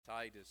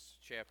Titus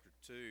chapter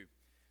 2.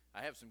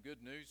 I have some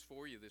good news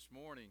for you this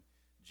morning.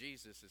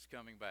 Jesus is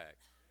coming back.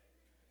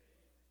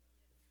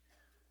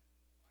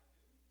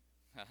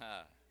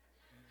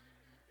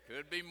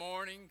 Could be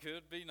morning,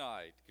 could be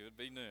night, could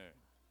be noon.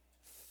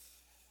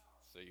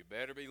 So you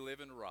better be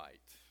living right.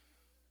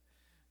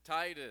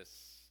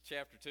 Titus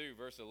chapter 2,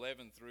 verse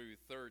 11 through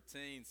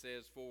 13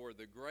 says, "For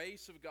the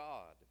grace of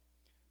God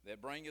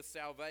that bringeth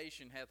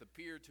salvation hath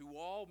appeared to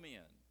all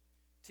men,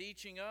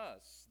 teaching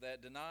us that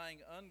denying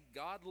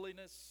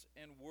ungodliness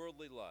and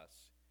worldly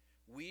lusts,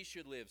 we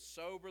should live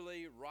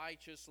soberly,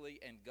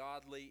 righteously, and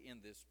godly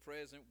in this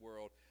present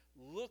world,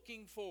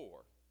 looking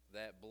for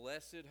that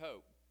blessed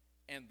hope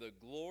and the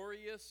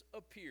glorious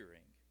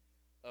appearing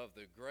of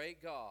the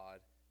great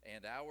God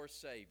and our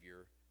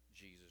Savior,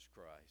 Jesus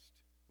Christ."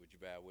 Would you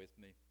bow with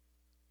me?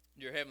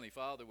 Dear Heavenly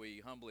Father, we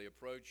humbly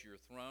approach your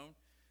throne,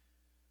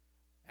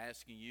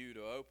 asking you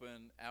to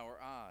open our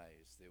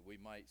eyes that we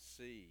might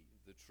see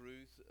the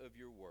truth of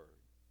your word.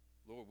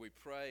 Lord, we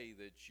pray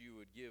that you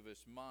would give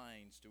us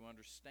minds to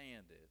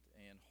understand it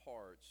and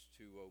hearts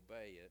to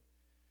obey it.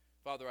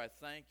 Father, I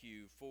thank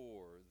you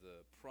for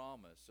the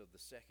promise of the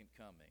second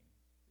coming.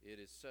 It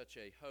is such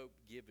a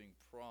hope-giving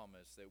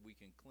promise that we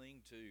can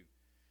cling to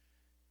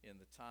in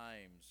the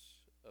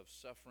times of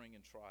suffering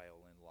and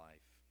trial in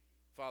life.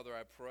 Father,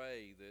 I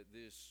pray that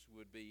this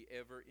would be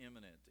ever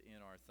imminent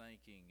in our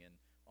thinking and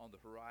on the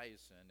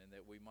horizon, and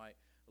that we might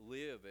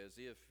live as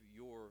if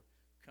your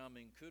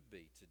coming could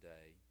be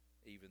today,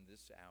 even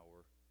this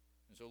hour.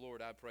 And so,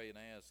 Lord, I pray and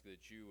ask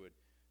that you would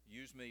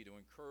use me to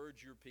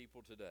encourage your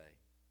people today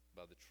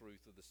by the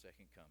truth of the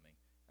second coming,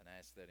 and I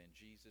ask that in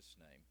Jesus'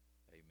 name,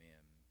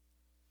 amen.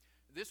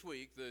 This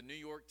week, the New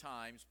York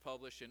Times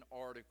published an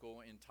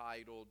article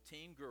entitled,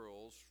 "Teen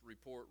Girls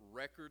Report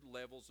Record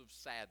Levels of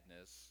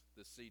Sadness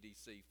the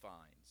CDC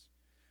Finds."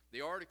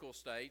 The article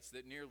states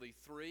that nearly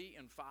 3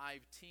 in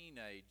 5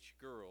 teenage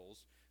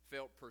girls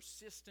felt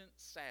persistent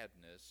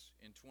sadness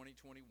in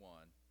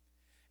 2021,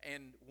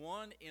 and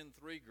 1 in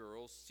 3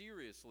 girls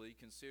seriously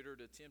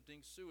considered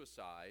attempting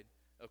suicide,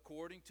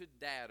 according to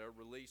data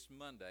released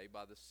Monday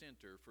by the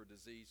Center for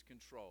Disease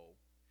Control.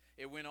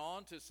 It went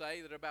on to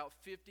say that about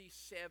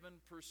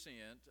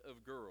 57%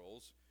 of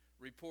girls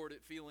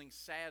reported feeling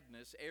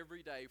sadness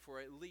every day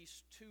for at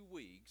least 2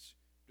 weeks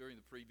during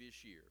the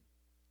previous year.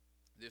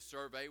 This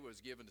survey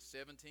was given to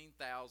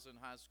 17,000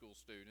 high school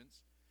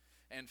students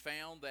and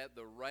found that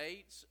the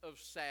rates of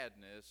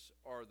sadness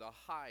are the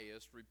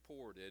highest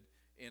reported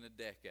in a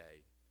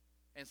decade.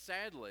 And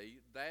sadly,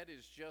 that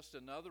is just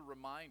another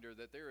reminder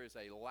that there is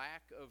a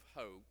lack of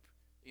hope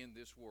in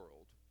this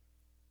world.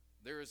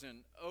 There is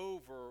an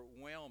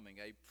overwhelming,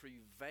 a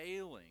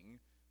prevailing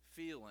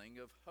feeling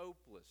of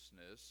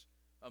hopelessness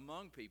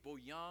among people,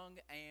 young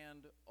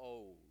and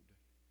old.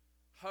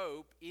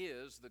 Hope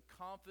is the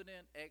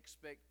confident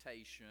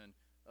expectation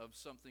of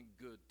something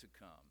good to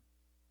come.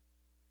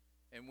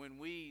 And when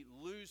we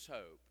lose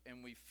hope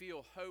and we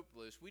feel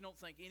hopeless, we don't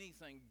think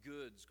anything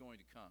good's going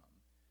to come.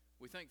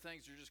 We think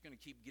things are just going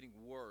to keep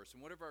getting worse.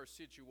 And whatever our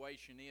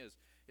situation is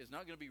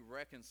not going to be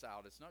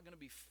reconciled. It's not going to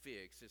be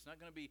fixed. It's not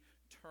going to be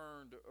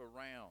turned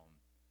around.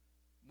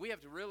 We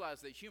have to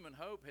realize that human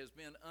hope has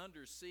been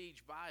under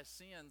siege by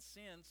sin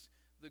since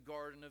the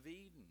Garden of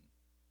Eden.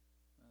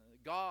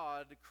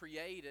 God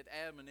created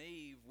Adam and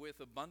Eve with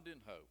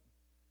abundant hope.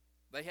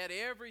 They had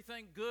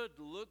everything good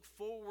to look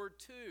forward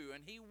to,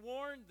 and he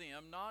warned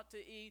them not to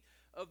eat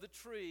of the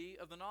tree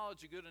of the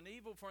knowledge of good and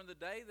evil, for in the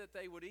day that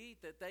they would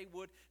eat, that they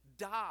would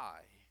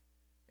die.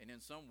 And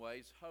in some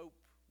ways, hope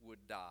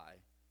would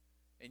die.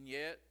 And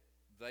yet,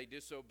 they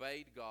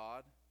disobeyed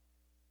God.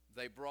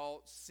 They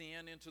brought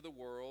sin into the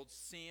world.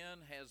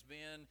 Sin has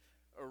been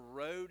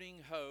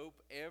eroding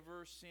hope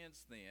ever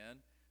since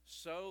then,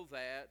 so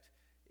that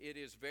it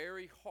is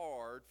very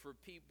hard for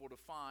people to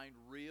find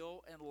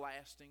real and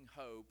lasting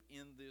hope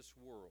in this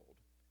world.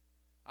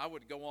 I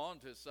would go on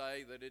to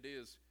say that it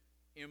is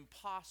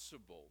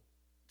impossible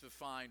to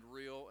find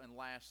real and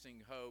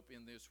lasting hope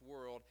in this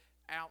world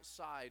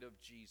outside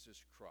of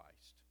Jesus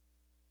Christ.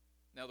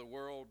 Now, the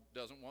world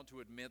doesn't want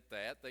to admit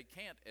that. They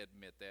can't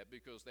admit that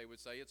because they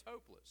would say it's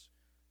hopeless.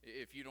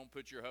 If you don't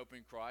put your hope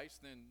in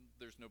Christ, then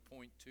there's no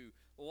point to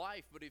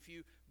life. But if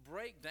you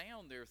break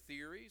down their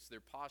theories, their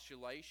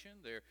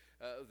postulation,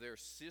 their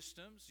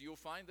systems, you'll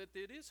find that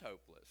it is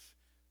hopeless.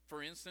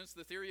 For instance,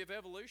 the theory of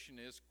evolution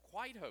is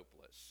quite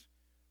hopeless.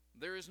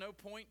 There is no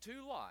point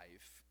to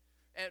life.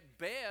 At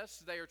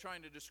best, they are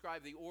trying to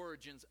describe the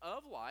origins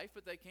of life,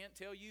 but they can't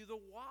tell you the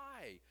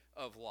why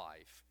of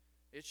life.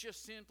 It's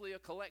just simply a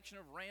collection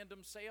of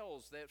random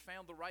cells that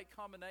found the right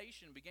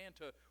combination and began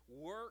to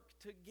work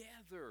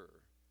together.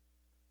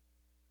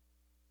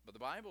 But the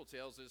Bible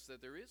tells us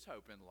that there is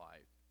hope in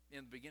life.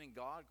 In the beginning,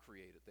 God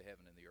created the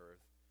heaven and the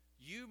earth.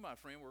 You, my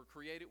friend, were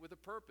created with a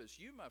purpose.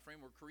 You, my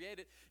friend, were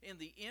created in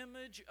the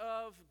image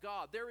of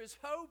God. There is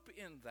hope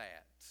in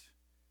that.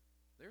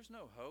 There's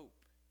no hope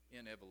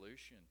in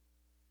evolution.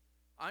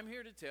 I'm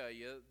here to tell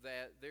you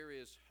that there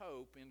is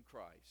hope in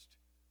Christ.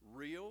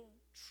 Real,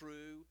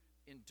 true,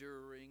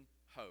 enduring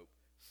hope.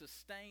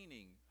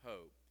 Sustaining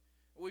hope.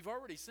 We've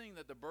already seen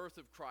that the birth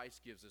of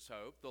Christ gives us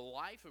hope. The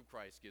life of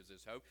Christ gives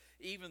us hope.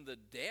 Even the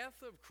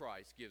death of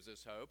Christ gives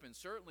us hope. And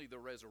certainly the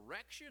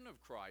resurrection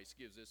of Christ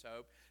gives us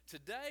hope.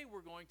 Today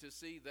we're going to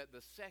see that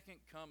the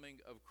second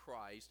coming of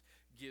Christ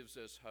gives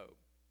us hope.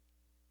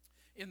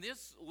 In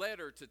this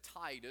letter to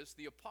Titus,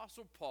 the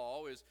Apostle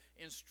Paul is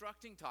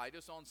instructing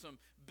Titus on some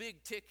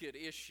big-ticket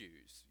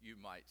issues, you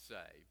might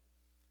say.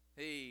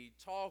 He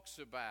talks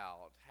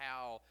about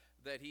how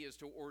that he is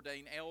to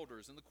ordain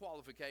elders and the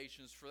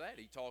qualifications for that.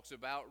 He talks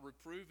about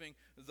reproving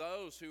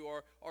those who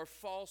are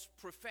false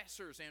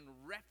professors and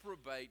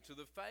reprobate to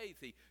the faith.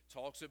 He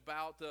talks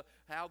about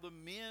how the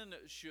men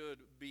should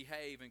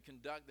behave and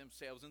conduct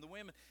themselves and the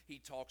women. He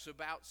talks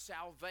about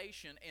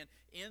salvation. And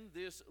in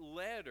this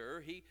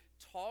letter, he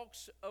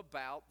talks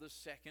about the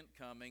second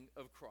coming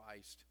of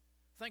Christ.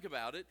 Think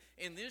about it.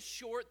 In this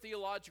short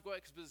theological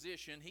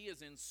exposition, he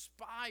is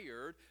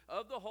inspired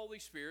of the Holy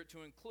Spirit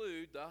to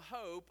include the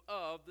hope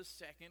of the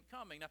second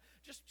coming. Now,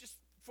 just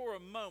for a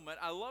moment,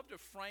 I love to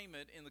frame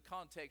it in the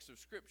context of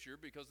Scripture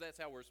because that's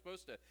how we're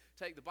supposed to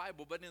take the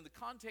Bible. But in the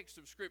context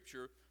of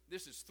Scripture,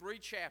 this is 3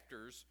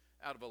 chapters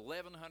out of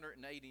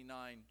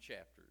 1,189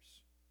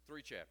 chapters.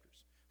 3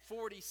 chapters.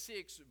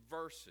 46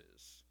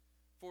 verses.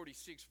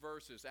 46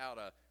 verses out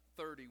of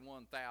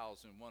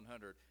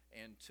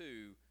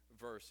 31,102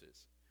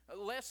 verses.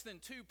 Less than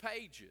 2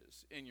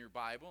 pages in your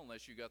Bible,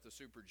 unless you got the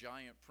super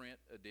giant print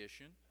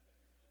edition.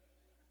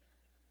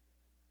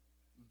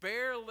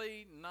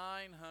 Barely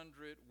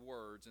 900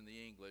 words in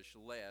the English,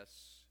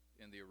 less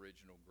in the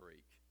original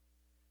Greek.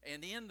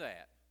 And in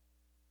that,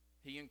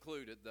 he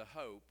included the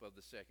hope of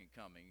the second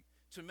coming.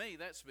 To me,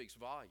 that speaks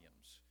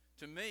volumes.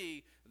 To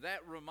me,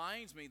 that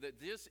reminds me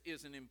that this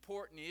is an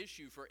important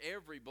issue for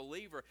every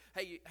believer.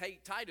 Hey,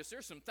 Titus,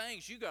 there's some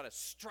things you got to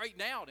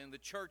straighten out in the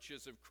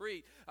churches of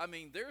Crete. I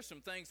mean, there's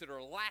some things that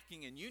are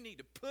lacking, and you need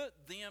to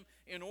put them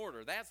in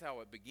order. That's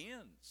how it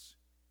begins.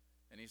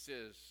 And he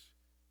says,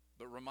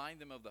 but remind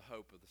them of the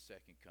hope of the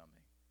second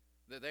coming,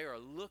 that they are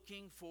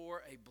looking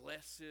for a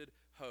blessed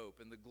hope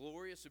and the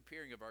glorious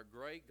appearing of our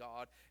great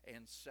God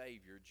and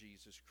Savior,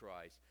 Jesus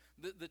Christ.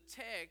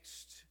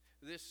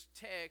 This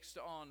text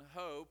on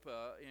hope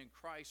in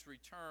Christ's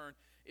return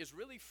is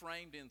really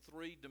framed in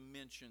 3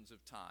 dimensions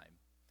of time.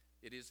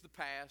 It is the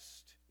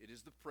past, it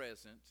is the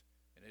present,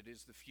 and it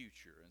is the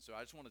future. And so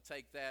I just want to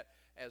take that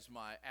as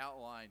my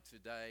outline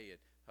today, and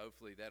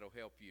hopefully that'll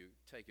help you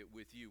take it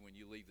with you when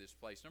you leave this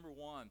place. Number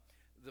 1,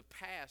 the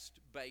past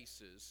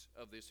basis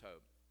of this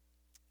hope.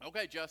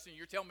 Okay, Justin,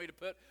 you're telling me to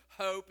put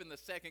hope in the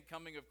second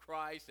coming of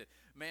Christ. And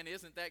man,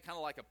 isn't that kind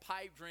of like a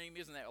pipe dream?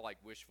 Isn't that like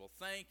wishful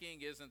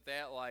thinking? Isn't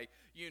that like,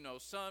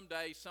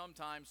 someday,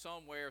 sometime,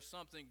 somewhere,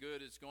 something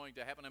good is going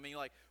to happen? I mean,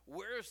 like,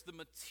 where's the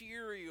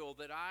material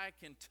that I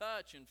can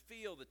touch and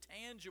feel the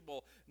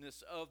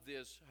tangibleness of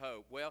this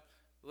hope? Well,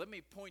 let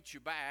me point you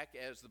back,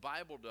 as the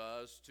Bible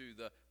does, to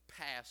the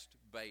past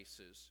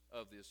basis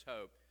of this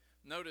hope.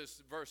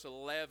 Notice verse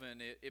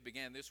 11, it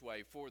began this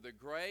way. For the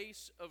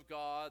grace of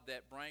God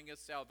that bringeth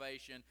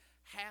salvation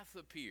hath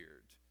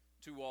appeared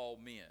to all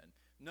men.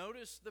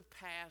 Notice the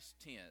past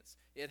tense.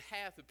 It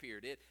hath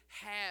appeared. It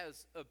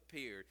has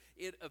appeared.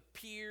 It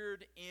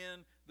appeared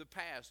in the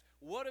past.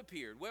 What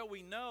appeared? Well,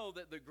 we know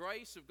that the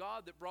grace of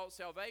God that brought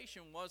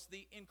salvation was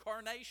the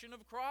incarnation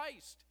of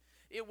Christ.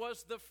 It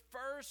was the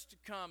first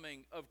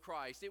coming of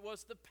Christ. It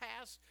was the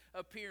past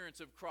appearance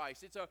of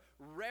Christ. It's a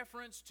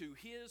reference to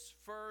his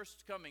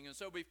first coming. And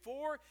so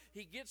before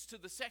he gets to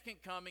the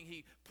second coming,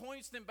 he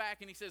points them back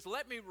and he says,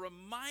 let me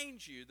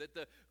remind you that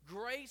the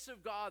grace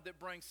of God that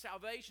brings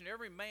salvation to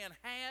every man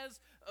has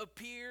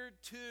appeared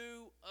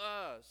to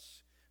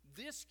us.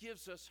 This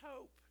gives us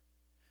hope.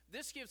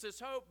 This gives us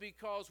hope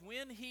because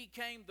when he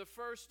came the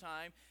first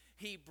time,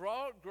 he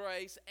brought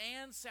grace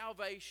and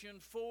salvation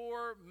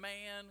for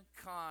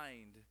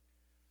mankind.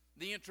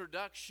 The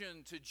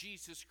introduction to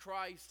Jesus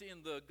Christ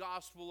in the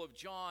Gospel of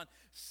John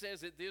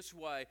says it this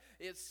way.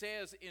 It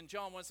says in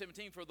John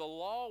 1:17, for the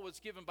law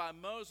was given by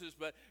Moses,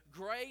 but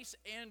grace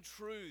and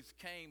truth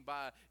came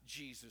by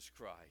Jesus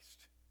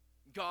Christ.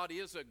 God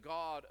is a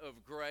God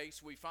of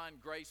grace. We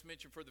find grace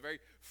mentioned for the very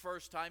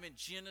first time in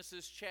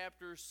Genesis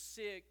chapter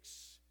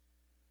 6.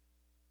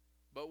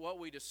 But what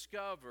we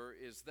discover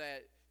is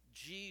that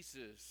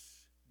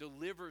Jesus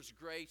delivers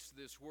grace to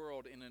this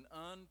world in an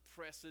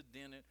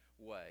unprecedented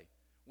way.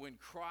 When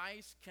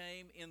Christ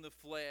came in the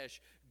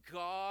flesh,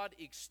 God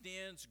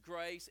extends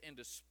grace and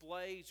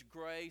displays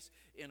grace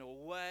in a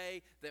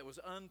way that was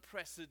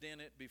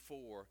unprecedented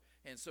before.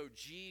 And so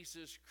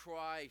Jesus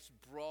Christ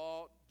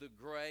brought the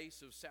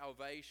grace of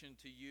salvation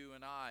to you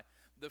and I.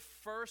 The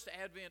first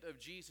advent of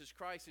Jesus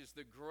Christ is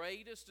the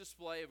greatest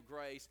display of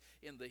grace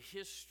in the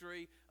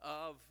history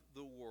of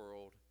the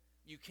world.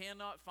 You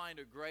cannot find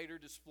a greater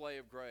display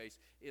of grace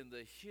in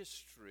the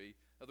history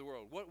of the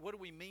world. What do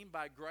we mean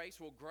by grace?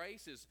 Well,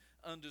 grace is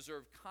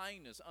undeserved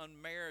kindness,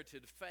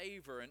 unmerited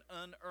favor, an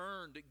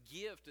unearned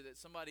gift that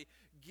somebody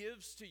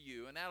gives to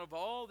you. And out of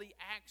all the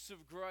acts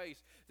of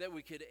grace that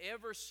we could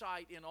ever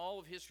cite in all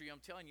of history, I'm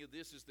telling you,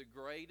 this is the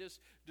greatest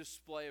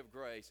display of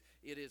grace.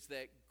 It is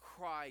that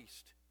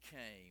Christ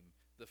came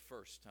the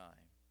first time.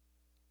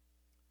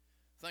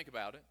 Think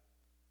about it.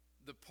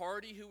 The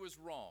party who was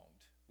wronged,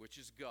 which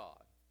is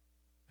God,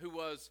 who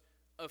was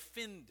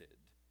offended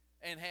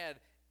and had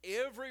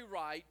every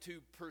right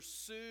to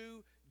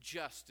pursue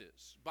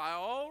justice. By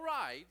all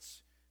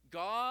rights,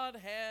 God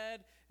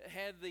had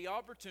the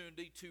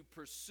opportunity to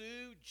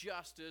pursue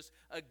justice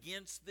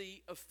against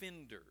the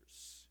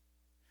offenders.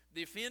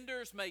 The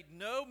offenders made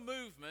no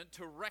movement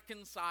to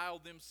reconcile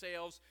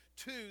themselves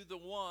to the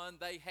one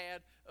they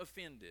had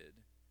offended.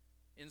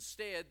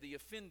 Instead, the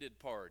offended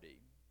party,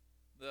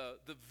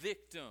 the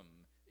victim,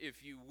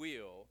 if you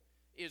will,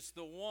 is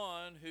the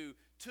one who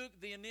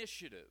took the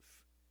initiative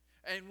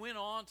and went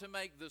on to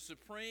make the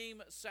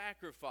supreme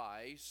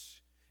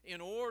sacrifice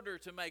in order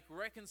to make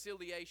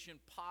reconciliation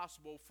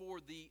possible for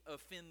the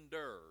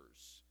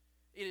offenders.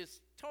 It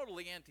is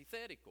totally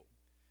antithetical.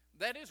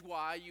 That is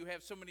why you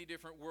have so many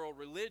different world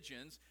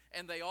religions,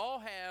 and they all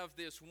have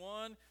this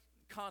one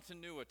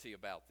continuity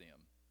about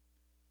them.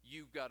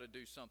 You've got to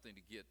do something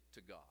to get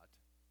to God.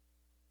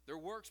 They're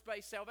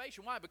works-based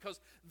salvation. Why? Because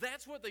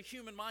that's what the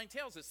human mind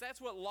tells us. That's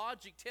what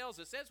logic tells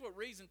us. That's what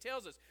reason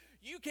tells us.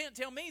 You can't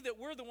tell me that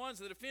we're the ones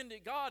that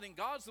offended God and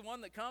God's the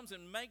one that comes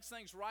and makes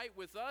things right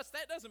with us.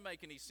 That doesn't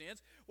make any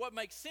sense. What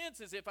makes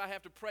sense is if I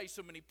have to pray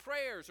so many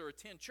prayers or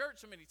attend church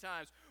so many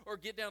times or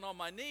get down on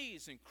my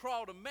knees and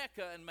crawl to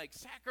Mecca and make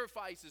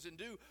sacrifices and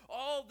do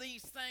all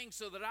these things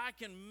so that I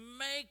can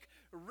make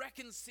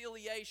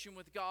reconciliation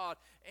with God.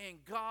 And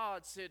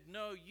God said,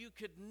 no, you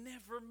could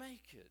never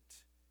make it.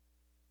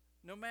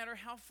 No matter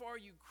how far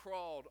you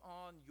crawled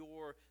on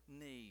your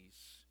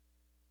knees,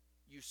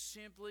 you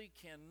simply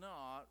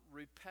cannot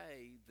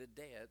repay the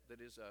debt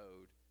that is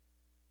owed.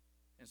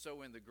 And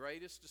so in the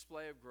greatest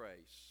display of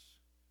grace,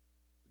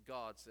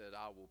 God said,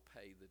 I will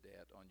pay the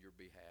debt on your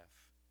behalf.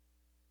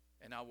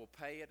 And I will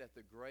pay it at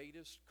the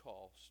greatest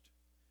cost.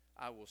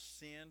 I will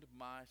send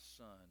my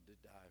son to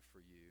die for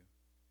you.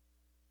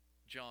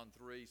 John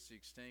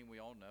 3:16, we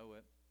all know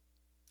it.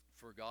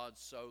 For God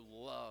so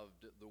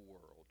loved the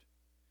world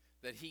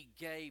that he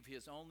gave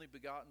his only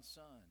begotten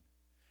Son,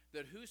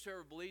 that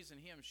whosoever believes in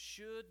him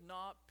should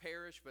not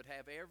perish but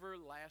have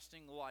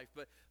everlasting life.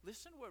 But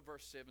listen to what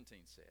verse 17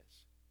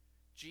 says.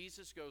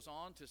 Jesus goes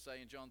on to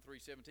say in John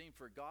 3:17,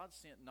 for God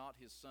sent not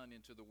his Son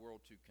into the world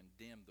to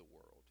condemn the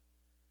world,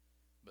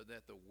 but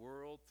that the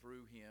world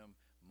through him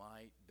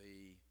might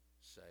be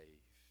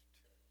saved.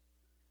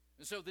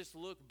 And so this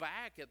look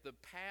back at the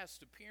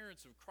past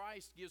appearance of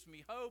Christ gives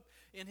me hope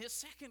in his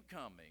second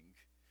coming,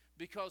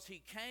 because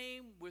he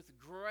came with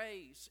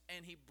grace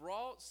and he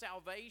brought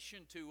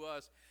salvation to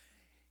us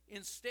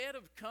instead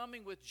of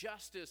coming with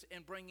justice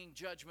and bringing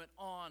judgment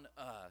on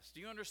us. Do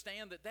you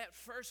understand that that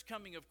first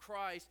coming of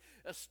Christ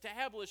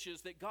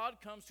establishes that God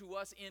comes to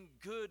us in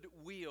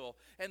goodwill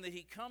and that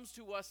he comes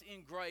to us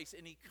in grace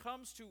and he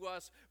comes to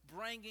us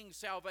bringing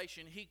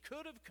salvation? He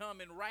could have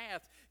come in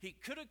wrath. He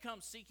could have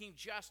come seeking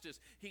justice.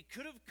 He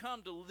could have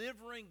come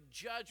delivering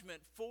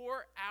judgment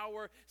for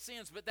our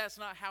sins, but that's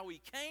not how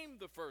he came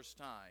the first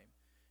time.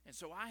 And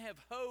so I have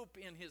hope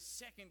in his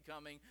second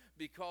coming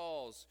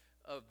because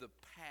of the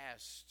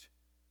past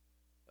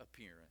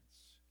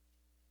appearance.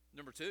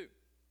 Number two,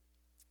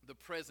 the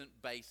present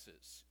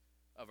basis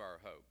of our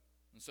hope.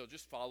 And so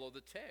just follow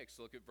the text.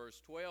 Look at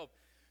verse 12.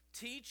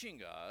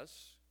 Teaching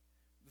us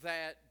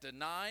that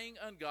denying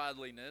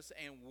ungodliness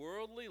and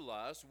worldly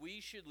lust, we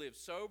should live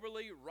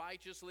soberly,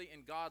 righteously,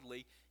 and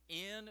godly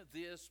in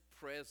this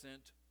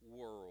present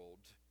world.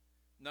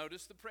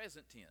 Notice the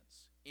present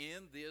tense.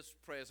 In this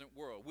present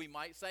world. We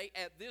might say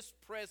at this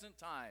present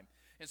time.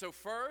 And so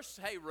first,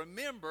 hey,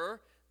 remember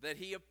that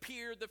he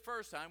appeared the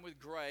first time with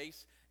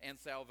grace and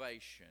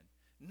salvation.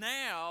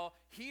 Now,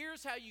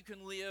 here's how you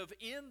can live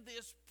in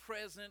this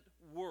present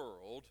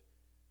world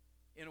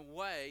in a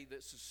way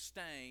that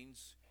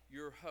sustains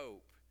your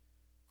hope.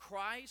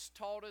 Christ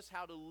taught us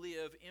how to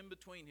live in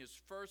between his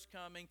first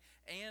coming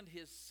and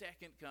his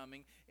second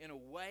coming in a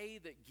way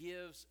that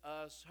gives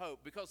us hope.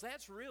 Because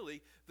that's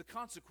really the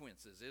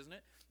consequences, isn't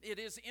it? It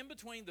is in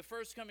between the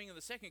first coming and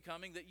the second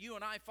coming that you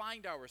and I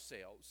find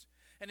ourselves.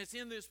 And it's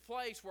in this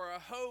place where our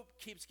hope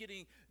keeps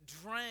getting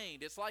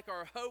drained. It's like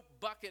our hope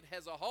bucket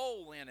has a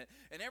hole in it.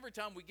 And every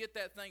time we get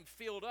that thing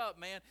filled up,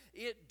 man,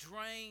 it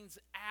drains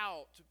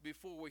out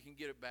before we can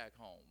get it back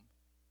home.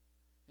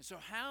 And so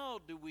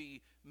how do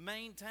we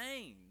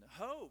maintain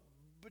hope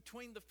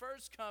between the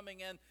first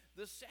coming and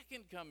the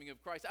second coming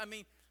of Christ? I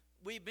mean,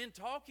 we've been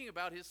talking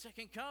about his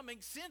second coming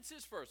since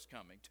his first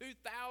coming,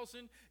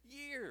 2,000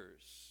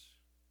 years.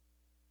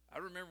 I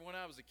remember when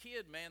I was a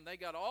kid, man, they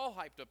got all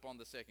hyped up on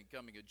the second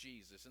coming of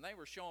Jesus. And they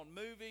were showing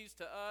movies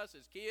to us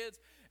as kids.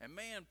 And,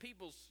 man,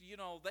 people,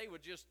 they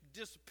would just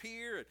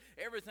disappear. And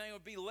everything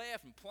would be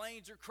left. And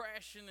planes are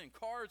crashing and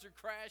cars are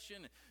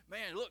crashing. And,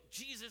 man, look,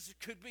 Jesus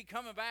could be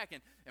coming back.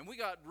 And we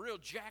got real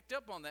jacked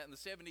up on that in the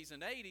 70s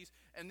and 80s.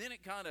 And then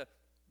it kind of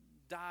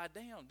died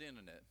down,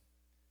 didn't it?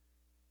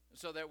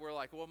 So that we're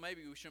like, well,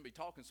 maybe we shouldn't be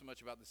talking so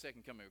much about the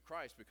second coming of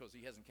Christ because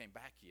he hasn't came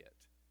back yet.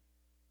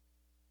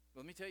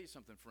 Let me tell you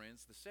something,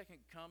 friends. The second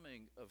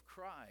coming of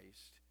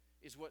Christ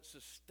is what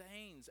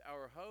sustains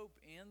our hope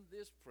in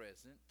this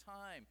present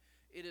time.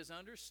 It is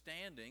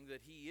understanding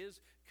that he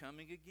is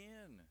coming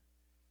again.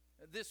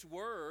 This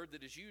word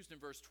that is used in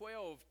verse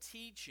 12,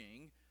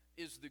 teaching,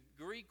 is the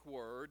Greek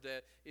word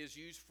that is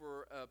used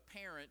for a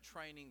parent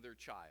training their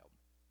child.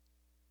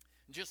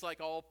 Just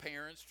like all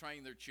parents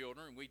train their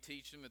children, we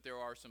teach them that there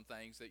are some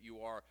things that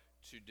you are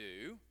to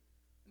do,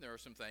 and there are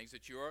some things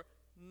that you are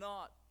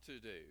not to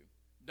do.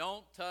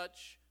 Don't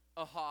touch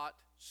a hot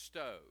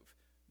stove.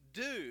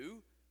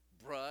 Do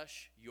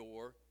brush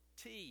your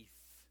teeth,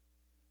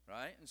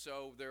 right? And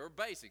so there are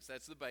basics.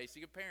 That's the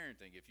basic of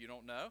parenting. If you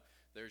don't know,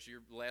 there's your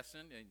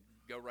lesson, and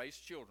go raise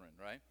children,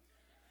 right?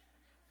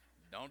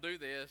 Don't do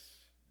this.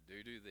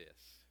 Do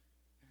this.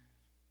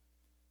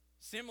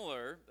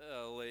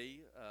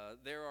 Similarly,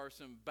 there are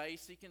some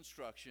basic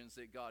instructions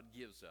that God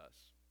gives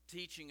us,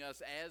 teaching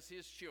us as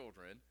his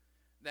children,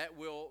 that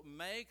will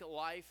make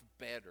life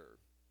better.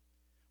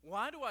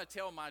 Why do I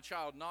tell my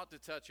child not to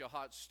touch a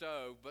hot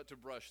stove but to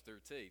brush their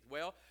teeth?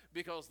 Well,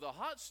 because the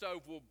hot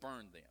stove will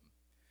burn them.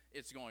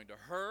 It's going to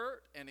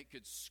hurt, and it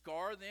could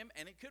scar them,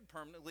 and it could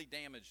permanently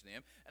damage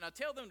them. And I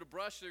tell them to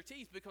brush their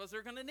teeth because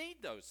they're going to need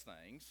those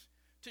things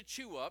to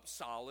chew up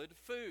solid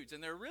foods.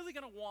 And they're really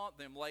going to want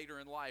them later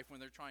in life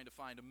when they're trying to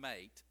find a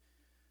mate.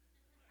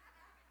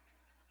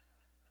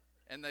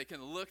 And they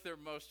can look their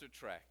most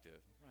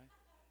attractive, right?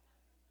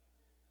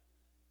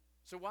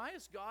 So why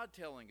is God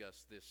telling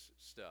us this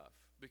stuff?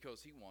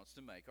 Because he wants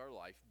to make our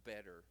life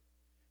better.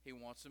 He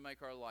wants to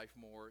make our life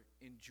more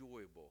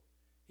enjoyable.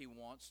 He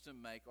wants to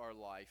make our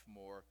life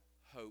more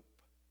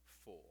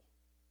hopeful.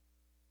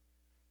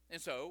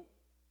 And so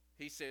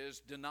he says,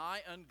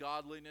 deny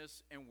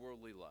ungodliness and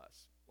worldly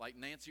lust. Like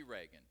Nancy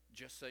Reagan,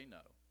 just say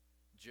no.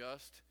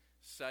 Just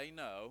say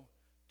no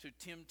to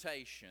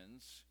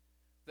temptations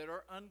that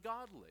are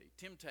ungodly,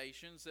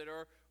 temptations that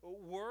are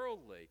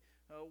worldly.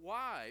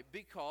 Why?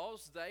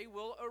 Because they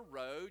will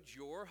erode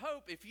your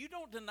hope. If you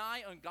don't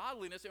deny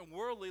ungodliness and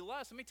worldly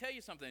lust, let me tell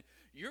you something.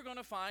 You're going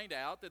to find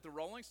out that the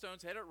Rolling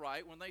Stones had it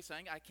right when they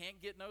sang, I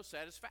can't get no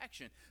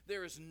satisfaction.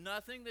 There is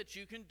nothing that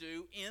you can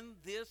do in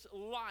this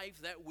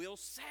life that will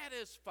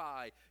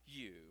satisfy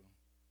you.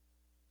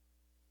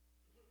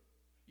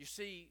 You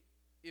see,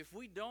 if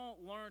we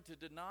don't learn to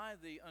deny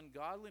the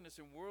ungodliness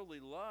and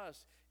worldly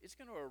lust, it's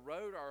going to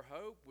erode our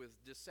hope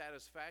with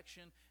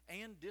dissatisfaction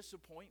and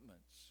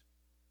disappointments.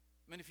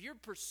 I mean, if you're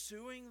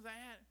pursuing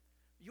that,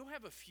 you'll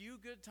have a few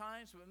good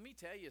times, but let me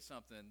tell you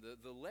something.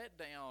 The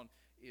letdown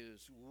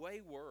is way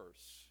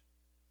worse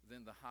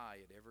than the high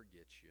it ever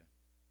gets you.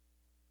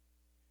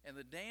 And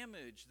the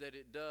damage that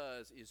it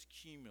does is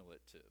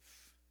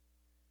cumulative.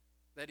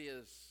 That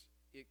is,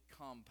 it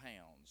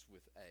compounds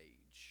with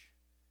age.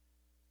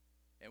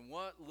 And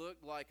what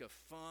looked like a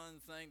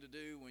fun thing to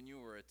do when you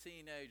were a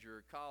teenager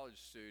or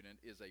college student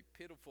is a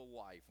pitiful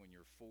life when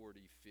you're 40,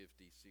 50,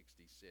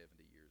 60, 70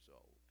 years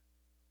old.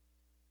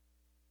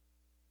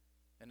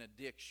 An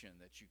addiction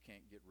that you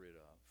can't get rid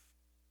of.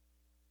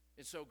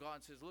 And so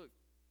God says, look,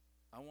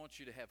 I want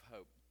you to have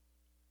hope.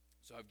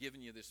 So I've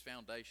given you this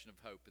foundation of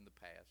hope in the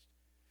past.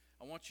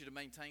 I want you to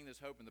maintain this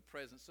hope in the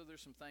present. So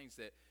there's some things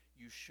that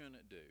you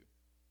shouldn't do.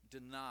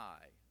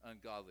 Deny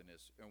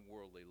ungodliness and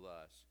worldly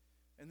lust.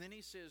 And then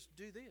he says,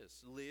 do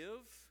this.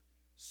 Live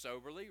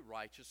soberly,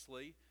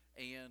 righteously,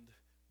 and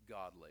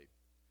godly.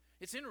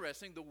 It's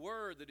interesting, the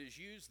word that is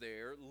used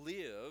there,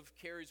 live,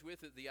 carries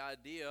with it the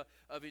idea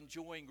of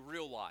enjoying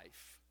real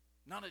life,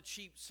 not a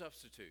cheap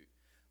substitute.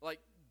 Like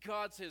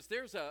God says,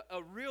 there's a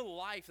real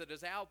life that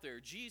is out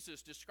there.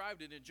 Jesus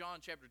described it in John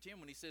chapter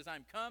 10 when he says,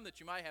 I'm come that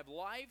you might have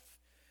life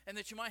and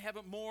that you might have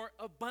it more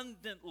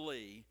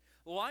abundantly.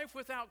 Life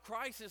without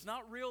Christ is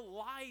not real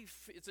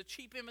life. It's a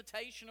cheap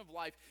imitation of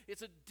life.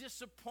 It's a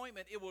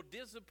disappointment. It will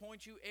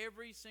disappoint you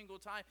every single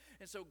time.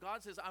 And so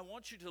God says, I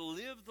want you to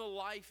live the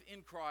life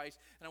in Christ,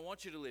 and I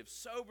want you to live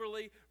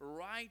soberly,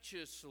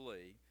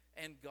 righteously,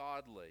 and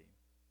godly.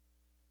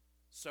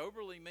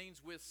 Soberly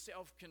means with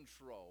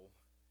self-control.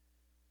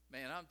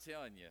 Man, I'm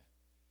telling you,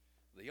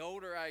 the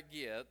older I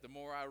get, the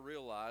more I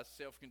realize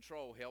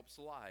self-control helps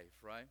life,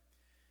 right?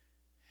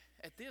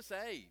 At this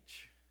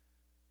age,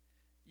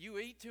 you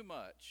eat too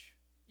much,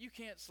 you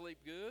can't sleep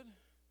good.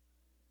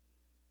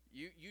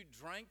 You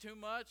drink too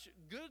much,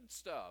 good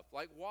stuff,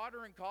 like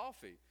water and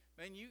coffee.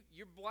 Man,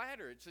 your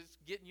bladder, it's just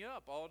getting you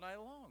up all night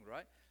long,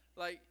 right?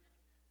 Like,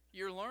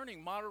 you're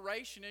learning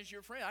moderation is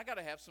your friend. I got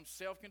to have some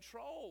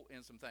self-control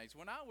in some things.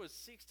 When I was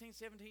 16,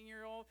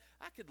 17-year-old,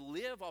 I could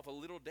live off of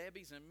Little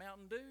Debbie's and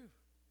Mountain Dew.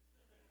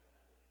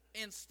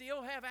 and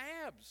still have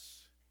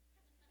abs.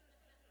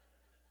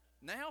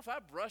 Now, if I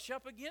brush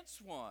up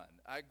against one,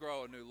 I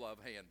grow a new love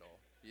handle,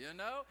 you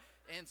know?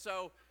 And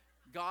so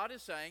God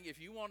is saying, if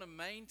you want to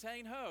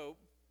maintain hope,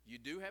 you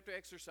do have to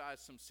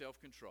exercise some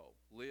self-control.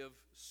 Live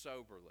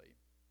soberly.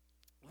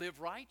 Live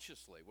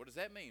righteously. What does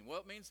that mean? Well,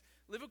 it means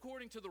live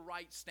according to the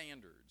right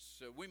standards.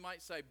 So we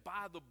might say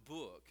by the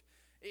book.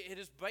 It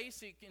is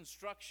basic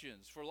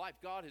instructions for life.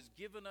 God has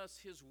given us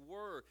His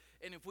Word.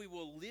 And if we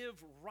will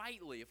live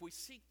rightly, if we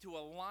seek to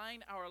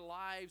align our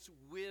lives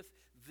with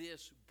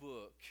this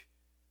book,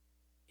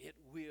 it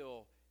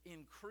will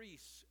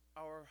increase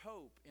our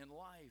hope in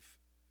life.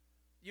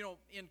 You know,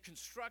 in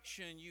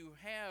construction, you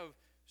have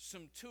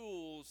some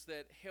tools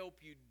that help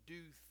you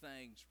do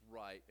things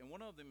right. And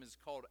one of them is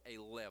called a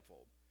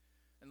level.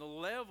 And the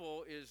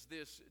level is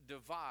this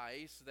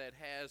device that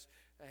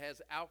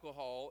has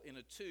alcohol in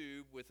a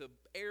tube with an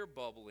air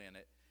bubble in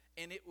it.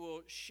 And it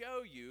will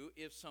show you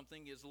if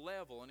something is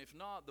level. And if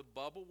not, the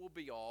bubble will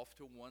be off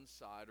to one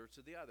side or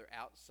to the other,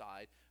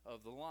 outside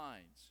of the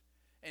lines.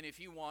 And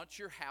if you want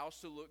your house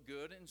to look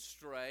good and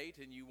straight,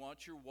 and you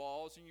want your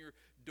walls and your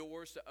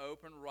doors to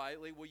open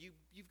rightly, well,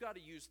 you've got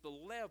to use the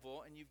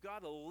level, and you've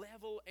got to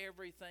level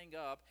everything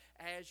up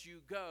as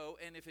you go.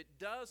 And if it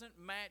doesn't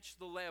match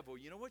the level,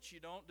 you know what you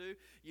don't do?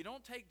 You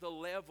don't take the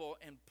level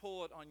and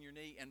pull it on your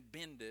knee and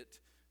bend it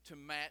to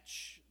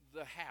match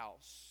the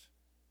house.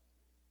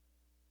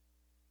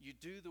 You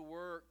do the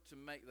work to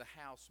make the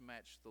house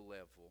match the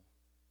level.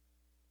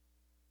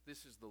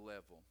 This is the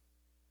level.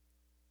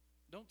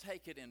 Don't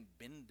take it and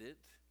bend it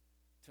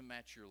to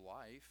match your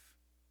life.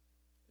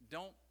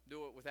 Don't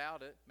do it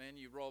without it. Man,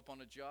 you roll up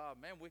on a job.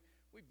 Man,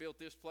 we built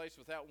this place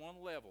without one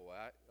level.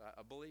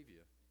 I believe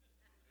you.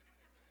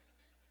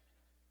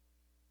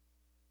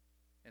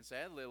 And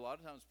sadly, a lot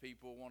of times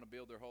people want to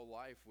build their whole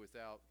life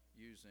without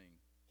using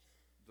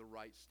the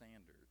right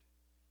standard.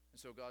 And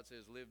so God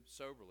says, live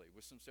soberly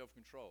with some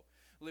self-control.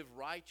 Live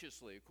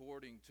righteously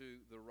according to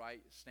the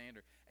right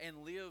standard. And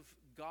live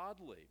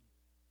godly.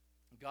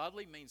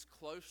 Godly means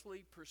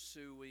closely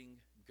pursuing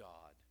God.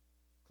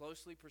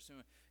 Closely pursuing.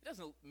 It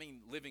doesn't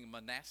mean living a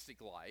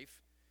monastic life.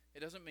 It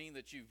doesn't mean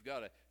that you've got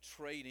to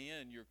trade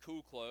in your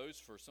cool clothes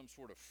for some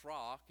sort of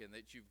frock, and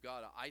that you've got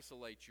to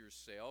isolate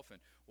yourself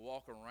and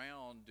walk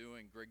around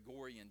doing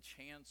Gregorian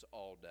chants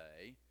all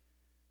day.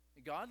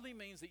 Godly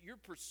means that you're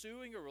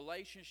pursuing a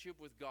relationship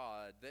with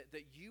God,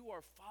 that you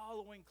are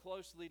following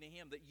closely to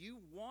Him, that you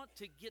want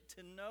to get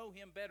to know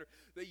Him better,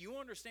 that you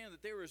understand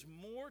that there is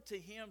more to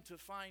Him to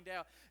find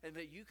out, and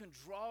that you can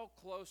draw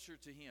closer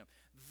to Him.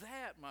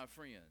 That, my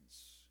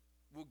friends,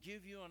 will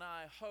give you and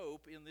I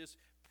hope in this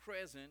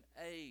present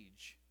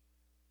age.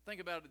 Think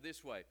about it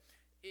this way.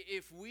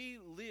 If we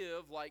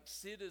live like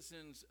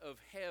citizens of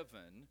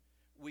heaven,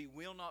 we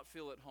will not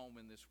feel at home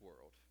in this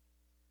world.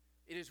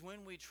 It is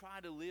when we try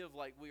to live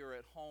like we are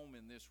at home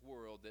in this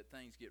world that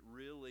things get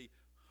really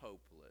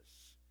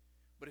hopeless.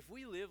 But if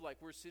we live like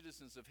we're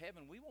citizens of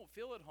heaven, we won't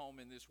feel at home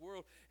in this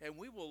world, and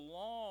we will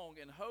long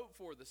and hope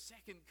for the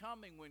second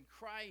coming when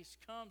Christ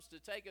comes to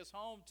take us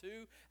home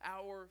to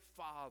our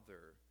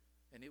Father.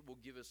 And it will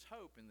give us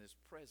hope in this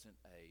present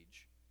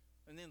age.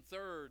 And then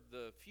third,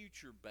 the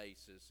future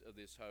basis of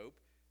this hope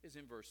is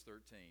in verse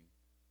 13.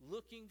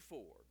 Looking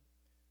for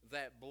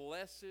that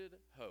blessed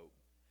hope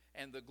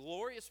and the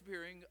glorious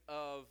appearing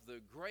of the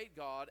great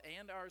God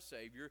and our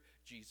Savior,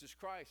 Jesus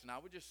Christ. And I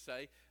would just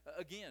say,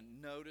 again,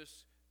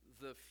 notice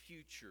the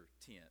future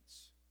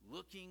tense.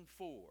 Looking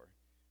for.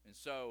 And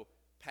so,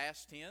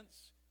 past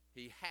tense,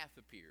 He hath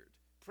appeared.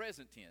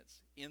 Present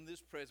tense, in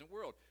this present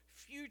world.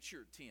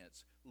 Future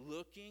tense,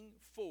 looking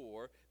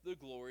for the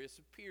glorious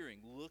appearing.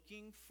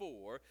 Looking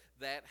for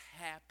that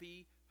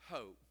happy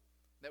hope.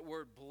 That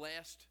word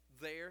blessed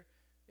there,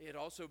 it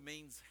also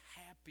means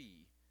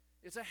happy.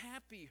 It's a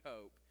happy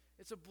hope.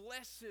 It's a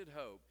blessed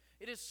hope.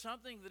 It is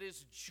something that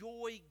is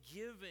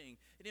joy-giving.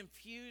 It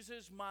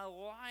infuses my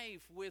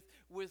life with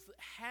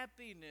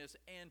happiness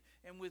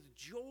and with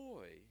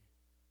joy.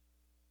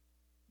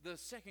 The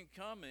second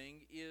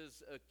coming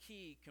is a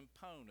key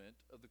component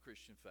of the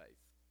Christian faith.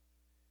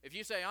 If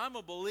you say, I'm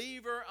a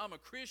believer, I'm a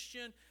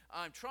Christian,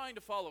 I'm trying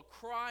to follow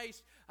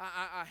Christ,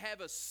 I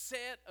have a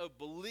set of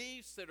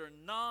beliefs that are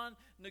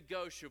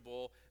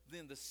non-negotiable,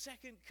 then the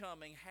second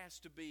coming has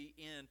to be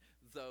in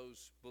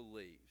those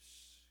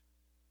beliefs.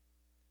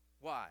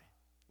 Why?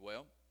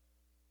 Well,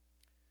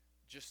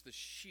 just the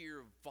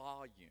sheer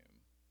volume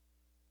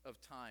of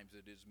times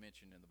it is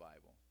mentioned in the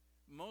Bible.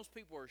 Most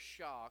people are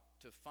shocked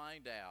to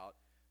find out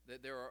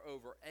that there are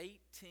over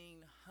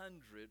 1,800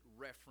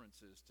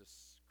 references to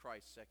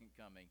Christ's second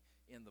coming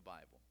in the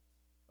Bible.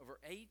 Over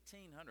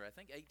 1,800. I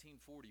think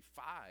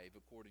 1,845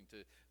 according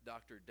to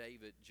Dr.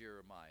 David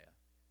Jeremiah.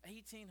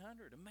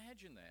 1,800.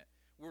 Imagine that.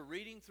 We're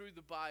reading through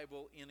the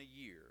Bible in a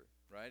year,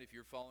 right? If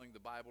you're following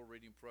the Bible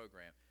reading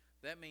program.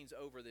 That means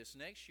over this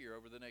next year,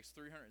 over the next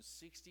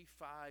 365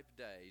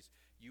 days,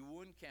 you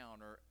will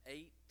encounter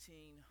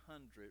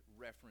 1,800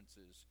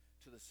 references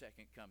to the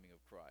second coming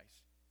of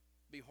Christ.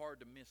 Be hard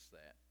to miss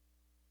that.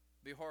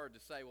 Be hard to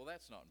say, well,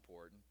 that's not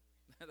important.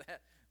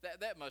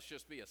 that must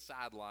just be a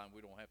sideline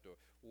we don't have to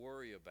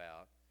worry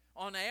about.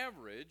 On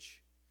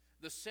average,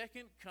 the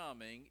second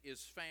coming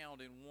is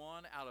found in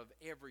 1 out of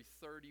every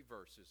 30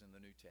 verses in the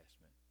New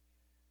Testament.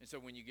 And so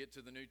when you get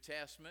to the New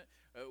Testament,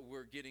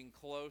 we're getting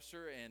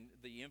closer and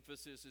the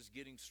emphasis is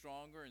getting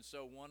stronger. And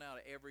so 1 out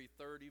of every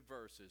 30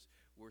 verses,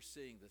 we're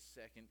seeing the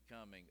second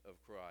coming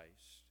of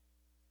Christ.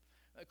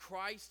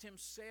 Christ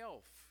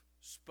himself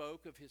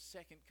spoke of his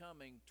second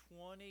coming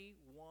 21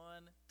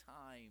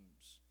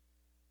 times.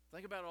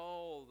 Think about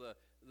all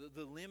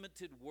the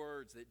limited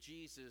words that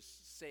Jesus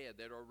said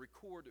that are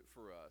recorded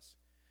for us.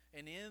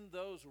 And in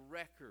those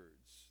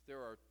records, there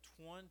are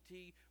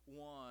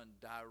 21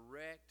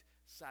 direct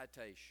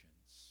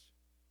citations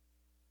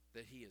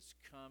that he is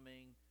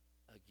coming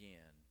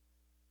again.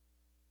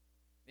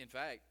 In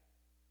fact,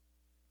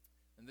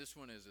 and this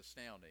one is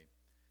astounding,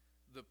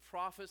 the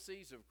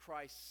prophecies of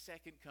Christ's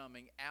second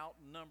coming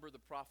outnumber the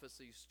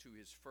prophecies to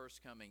his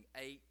first coming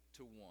 8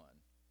 to 1.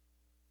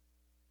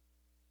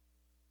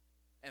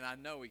 And I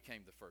know he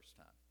came the first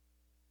time.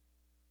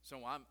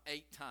 So I'm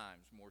 8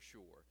 times more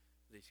sure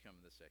that he's coming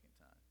the second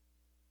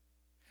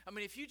time. I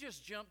mean, if you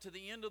just jump to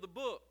the end of the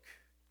book,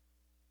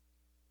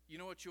 you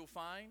know what you'll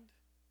find?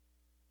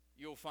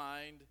 You'll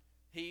find,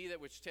 he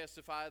that which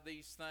testified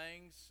these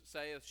things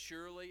saith,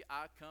 surely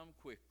I come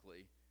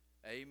quickly.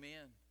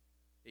 Amen.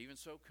 Even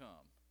so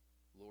come,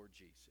 Lord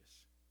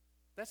Jesus.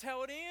 That's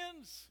how it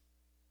ends.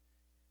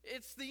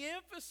 It's the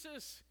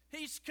emphasis.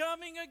 He's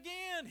coming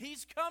again.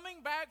 He's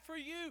coming back for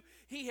you.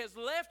 He has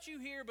left you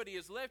here, but he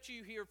has left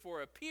you here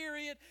for a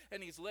period,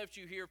 and he's left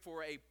you here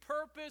for a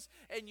purpose,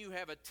 and you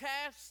have a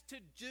task to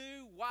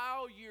do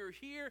while you're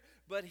here,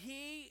 but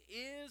he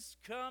is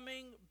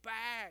coming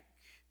back.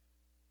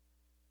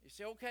 You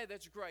say, okay,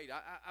 that's great.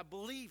 I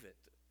believe it.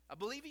 I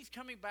believe he's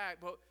coming back,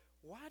 but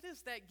why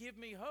does that give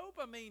me hope?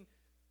 I mean,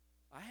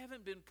 I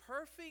haven't been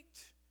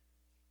perfect.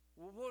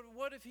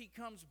 What if he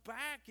comes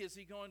back? Is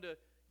he going to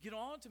get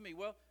on to me?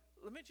 Well,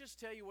 let me just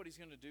tell you what he's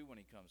going to do when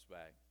he comes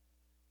back.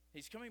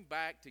 He's coming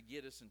back to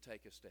get us and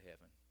take us to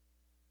heaven.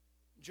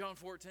 John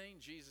 14,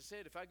 Jesus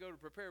said, if I go to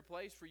prepare a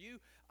place for you,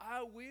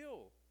 I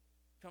will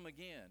come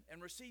again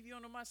and receive you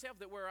unto myself,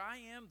 that where I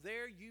am,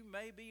 there you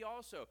may be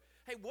also.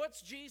 Hey,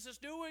 what's Jesus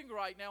doing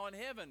right now in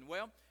heaven?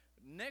 Well,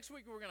 next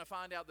week we're going to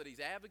find out that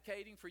he's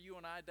advocating for you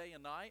and I day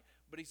and night,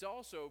 but he's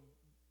also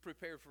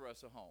prepared for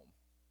us a home.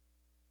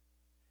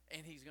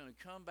 And he's going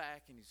to come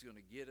back and he's going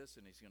to get us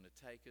and he's going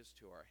to take us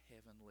to our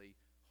heavenly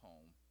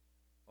home.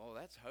 Oh,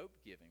 that's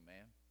hope-giving,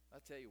 man. I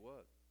tell you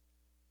what,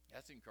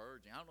 that's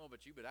encouraging. I don't know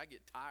about you, but I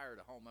get tired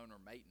of homeowner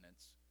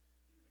maintenance.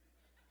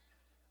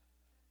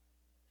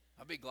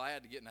 I'd be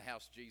glad to get in the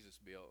house Jesus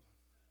built.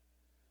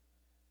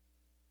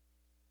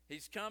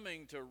 He's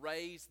coming to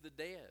raise the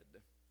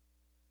dead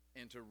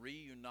and to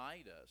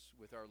reunite us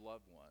with our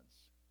loved ones.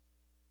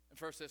 In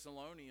 1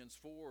 Thessalonians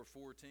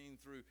 4:14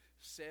 through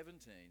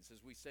 17 says,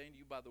 we say unto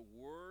you by the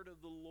word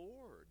of the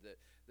Lord,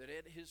 that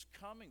at his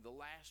coming the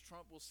last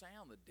trump will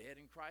sound, the dead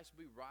in Christ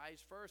will be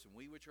raised first, and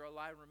we which are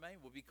alive and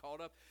remain will be caught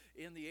up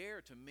in the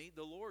air to meet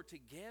the Lord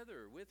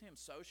together with him.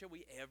 So shall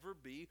we ever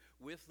be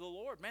with the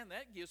Lord. Man,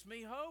 that gives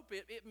me hope.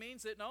 It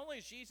means that not only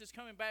is Jesus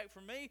coming back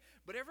for me,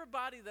 but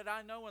everybody that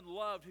I know and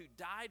loved who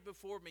died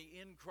before me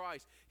in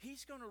Christ,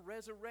 he's going to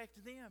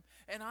resurrect them,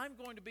 and I'm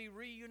going to be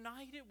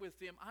reunited with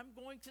them. I'm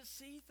going to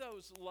see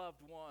those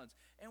loved ones,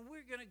 and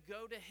we're going to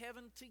go to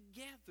heaven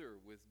together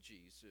with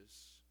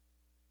Jesus.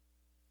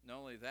 Not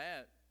only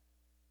that,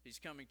 he's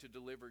coming to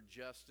deliver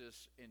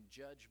justice and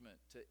judgment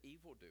to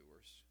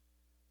evildoers.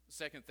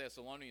 2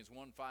 Thessalonians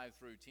 1:5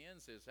 through 10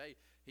 says, hey,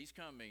 he's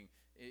coming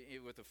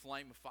with a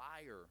flame of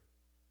fire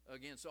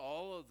against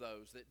all of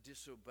those that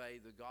disobey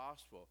the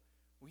gospel.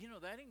 Well, you know,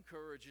 that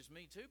encourages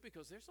me too,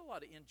 because there's a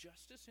lot of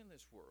injustice in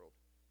this world.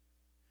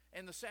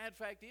 And the sad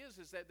fact is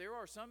that there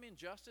are some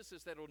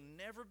injustices that will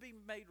never be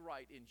made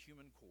right in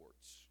human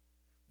courts.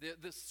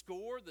 The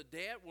score, the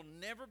debt will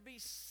never be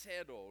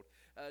settled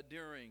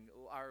during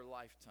our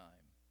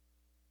lifetime.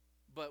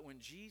 But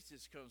when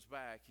Jesus comes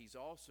back, he's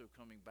also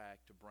coming back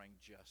to bring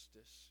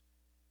justice,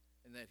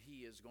 and that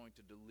he is going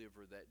to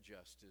deliver that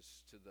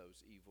justice to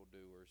those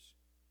evildoers.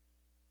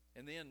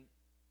 And then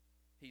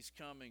he's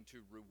coming to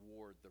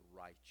reward the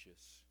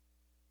righteous.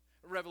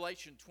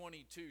 Revelation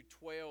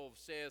 22:12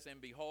 says, and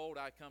behold,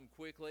 I come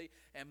quickly,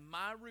 and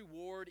my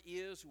reward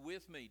is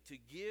with me, to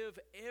give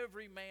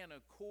every man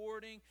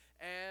according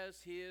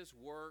as his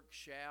work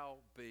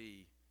shall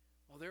be.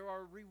 Well, there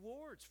are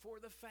rewards for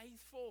the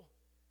faithful.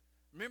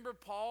 Remember,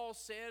 Paul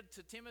said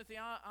to Timothy,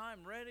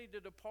 I'm ready to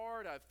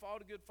depart. I've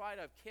fought a good fight.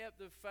 I've kept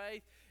the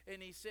faith.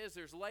 And he says,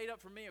 there's laid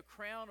up for me a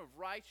crown of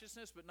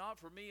righteousness, but not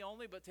for me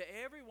only, but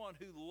to everyone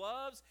who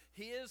loves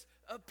his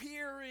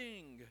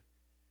appearing.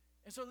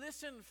 And so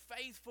listen,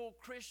 faithful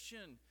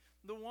Christian,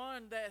 the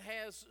one that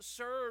has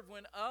served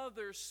when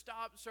others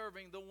stopped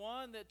serving, the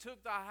one that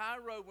took the high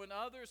road when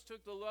others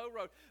took the low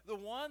road, the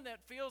one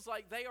that feels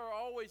like they are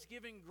always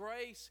giving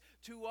grace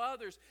to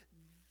others,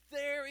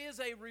 there is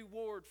a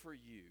reward for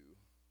you.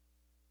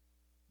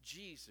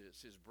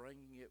 Jesus is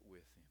bringing it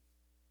with him.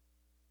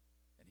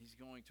 And he's He's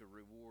going to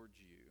reward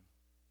you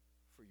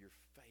for your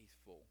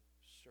faithful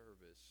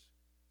service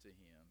to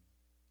Him.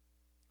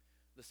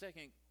 The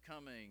second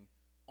coming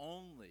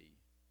only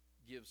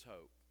gives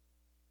hope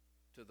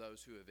to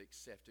those who have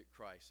accepted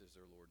Christ as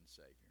their Lord and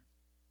Savior.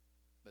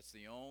 That's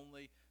the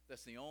only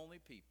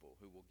people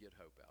who will get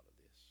hope out of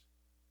this.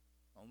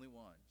 Only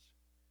ones.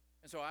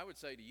 And so I would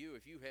say to you,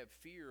 if you have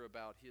fear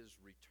about His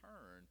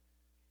return,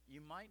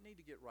 you might need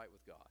to get right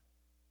with God.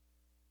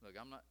 Look,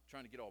 I'm not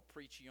trying to get all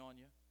preachy on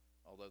you,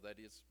 although that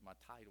is my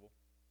title,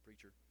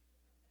 preacher.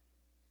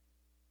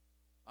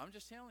 I'm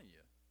just telling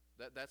you,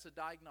 that's a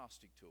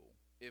diagnostic tool.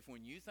 If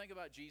when you think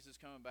about Jesus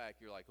coming back,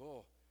 you're like,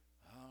 oh,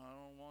 I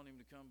don't want Him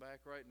to come back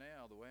right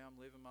now. The way I'm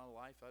living my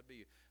life, I'd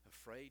be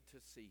afraid to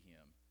see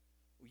Him.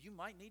 Well, you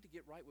might need to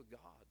get right with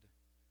God.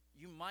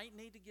 You might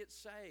need to get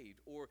saved,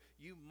 or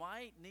you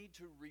might need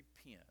to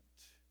repent.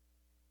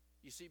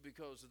 You see,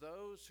 because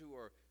those who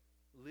are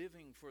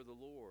living for the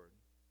Lord,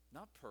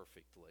 not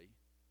perfectly,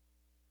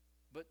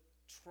 but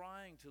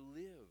trying to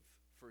live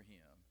for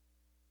Him,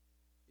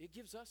 it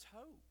gives us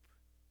hope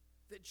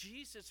that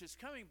Jesus is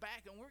coming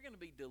back and we're going to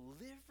be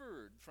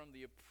delivered from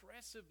the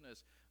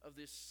oppressiveness of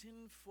this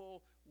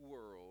sinful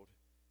world,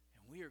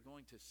 and we are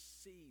going to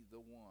see the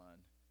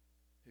one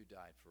who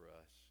died for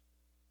us.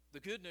 The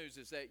good news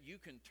is that you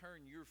can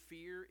turn your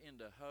fear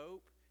into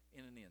hope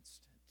in an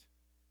instant.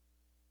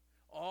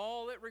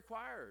 All it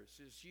requires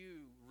is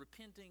you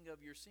repenting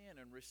of your sin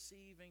and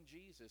receiving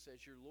Jesus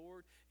as your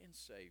Lord and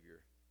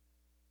Savior.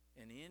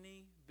 And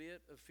any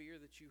bit of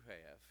fear that you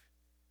have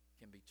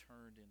can be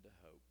turned into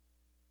hope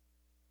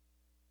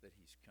that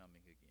He's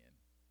coming again.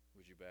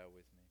 Would you bow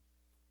with me?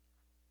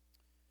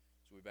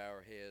 So we bow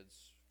our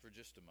heads for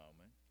just a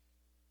moment.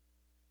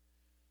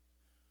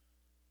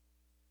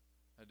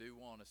 I do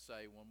want to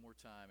say one more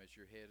time as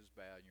your head is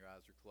bowed and your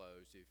eyes are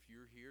closed, if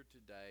you're here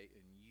today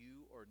and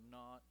you are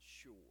not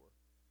sure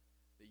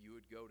that you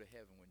would go to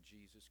heaven when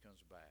Jesus comes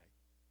back,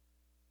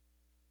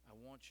 I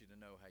want you to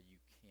know how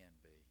you can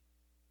be.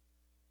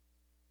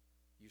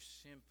 You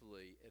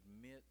simply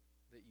admit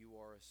that you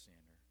are a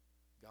sinner.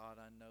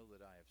 God, I know that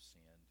I have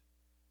sinned,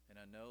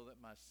 and I know that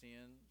my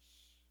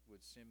sins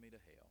would send me to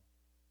hell.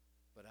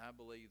 But I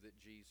believe that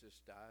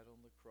Jesus died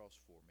on the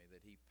cross for me,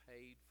 that He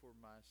paid for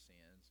my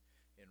sins.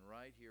 And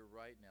right here,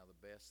 right now,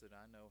 the best that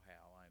I know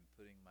how, I'm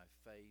putting my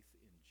faith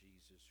in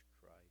Jesus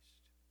Christ.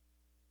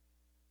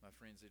 My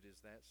friends, it is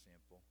that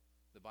simple.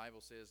 The Bible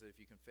says that if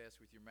you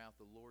confess with your mouth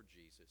the Lord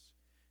Jesus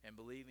and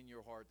believe in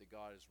your heart that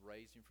God has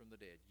raised Him from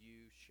the dead,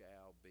 you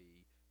shall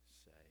be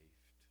saved.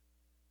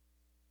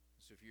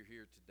 So if you're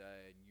here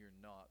today and you're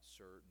not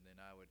certain,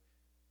 then I would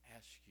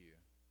ask you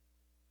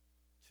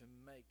to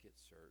make it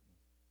certain.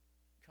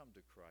 Come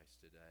to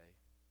Christ today.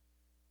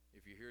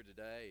 If you're here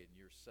today and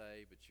you're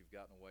saved, but you've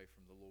gotten away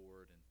from the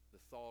Lord, and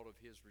the thought of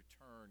His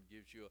return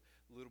gives you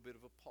a little bit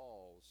of a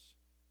pause,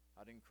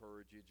 I'd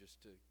encourage you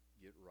just to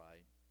get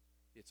right.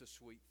 It's a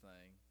sweet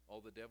thing.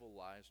 Oh, the devil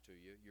lies to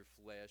you. Your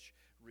flesh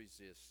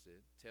resists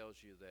it,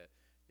 tells you that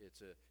it's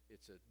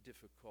a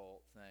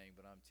difficult thing,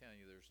 but I'm telling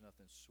you, there's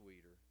nothing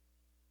sweeter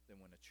than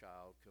when a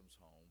child comes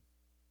home.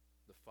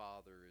 The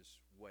father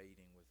is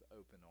waiting with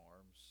open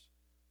arms.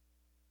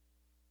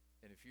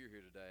 And if you're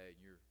here today and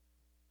you're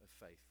a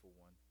faithful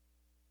one,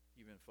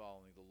 you've been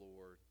following the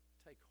Lord,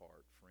 take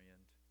heart,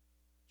 friend.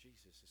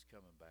 Jesus is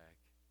coming back.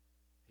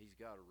 He's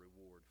got a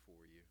reward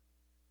for you.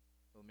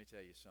 Let me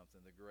tell you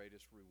something. The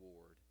greatest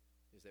reward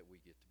is that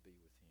we get to be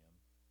with Him.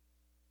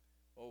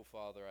 Oh,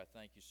 Father, I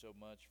thank You so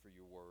much for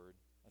Your word.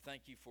 I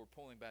thank You for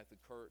pulling back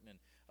the curtain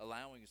and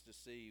allowing us to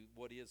see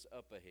what is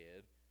up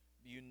ahead.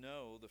 You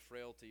know the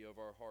frailty of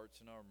our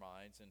hearts and our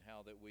minds, and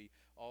how that we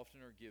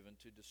often are given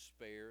to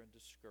despair and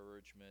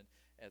discouragement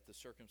at the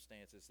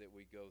circumstances that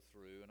we go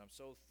through. And I'm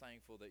so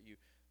thankful that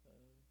You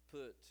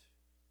put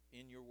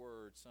in Your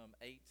word some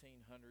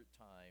 1,800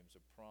 times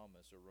a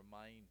promise, a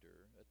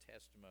reminder, a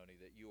testimony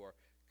that You are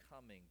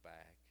coming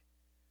back.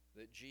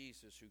 That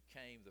Jesus, who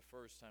came the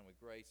first time with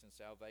grace and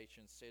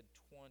salvation, said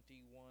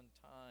 21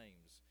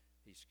 times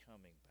He's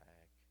coming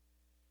back.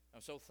 I'm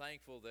so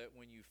thankful that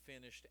when You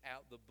finished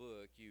out the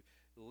book, You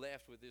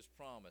left with this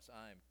promise,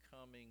 I am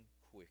coming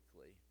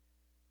quickly,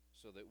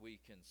 so that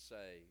we can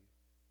say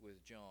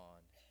with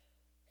John,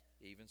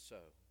 even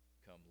so,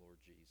 come Lord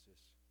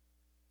Jesus.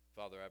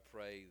 Father, I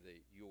pray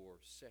that Your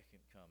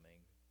second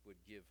coming would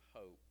give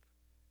hope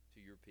to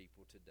Your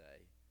people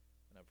today.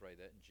 And I pray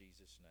that in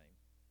Jesus' name,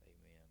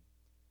 amen.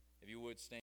 If you would stand.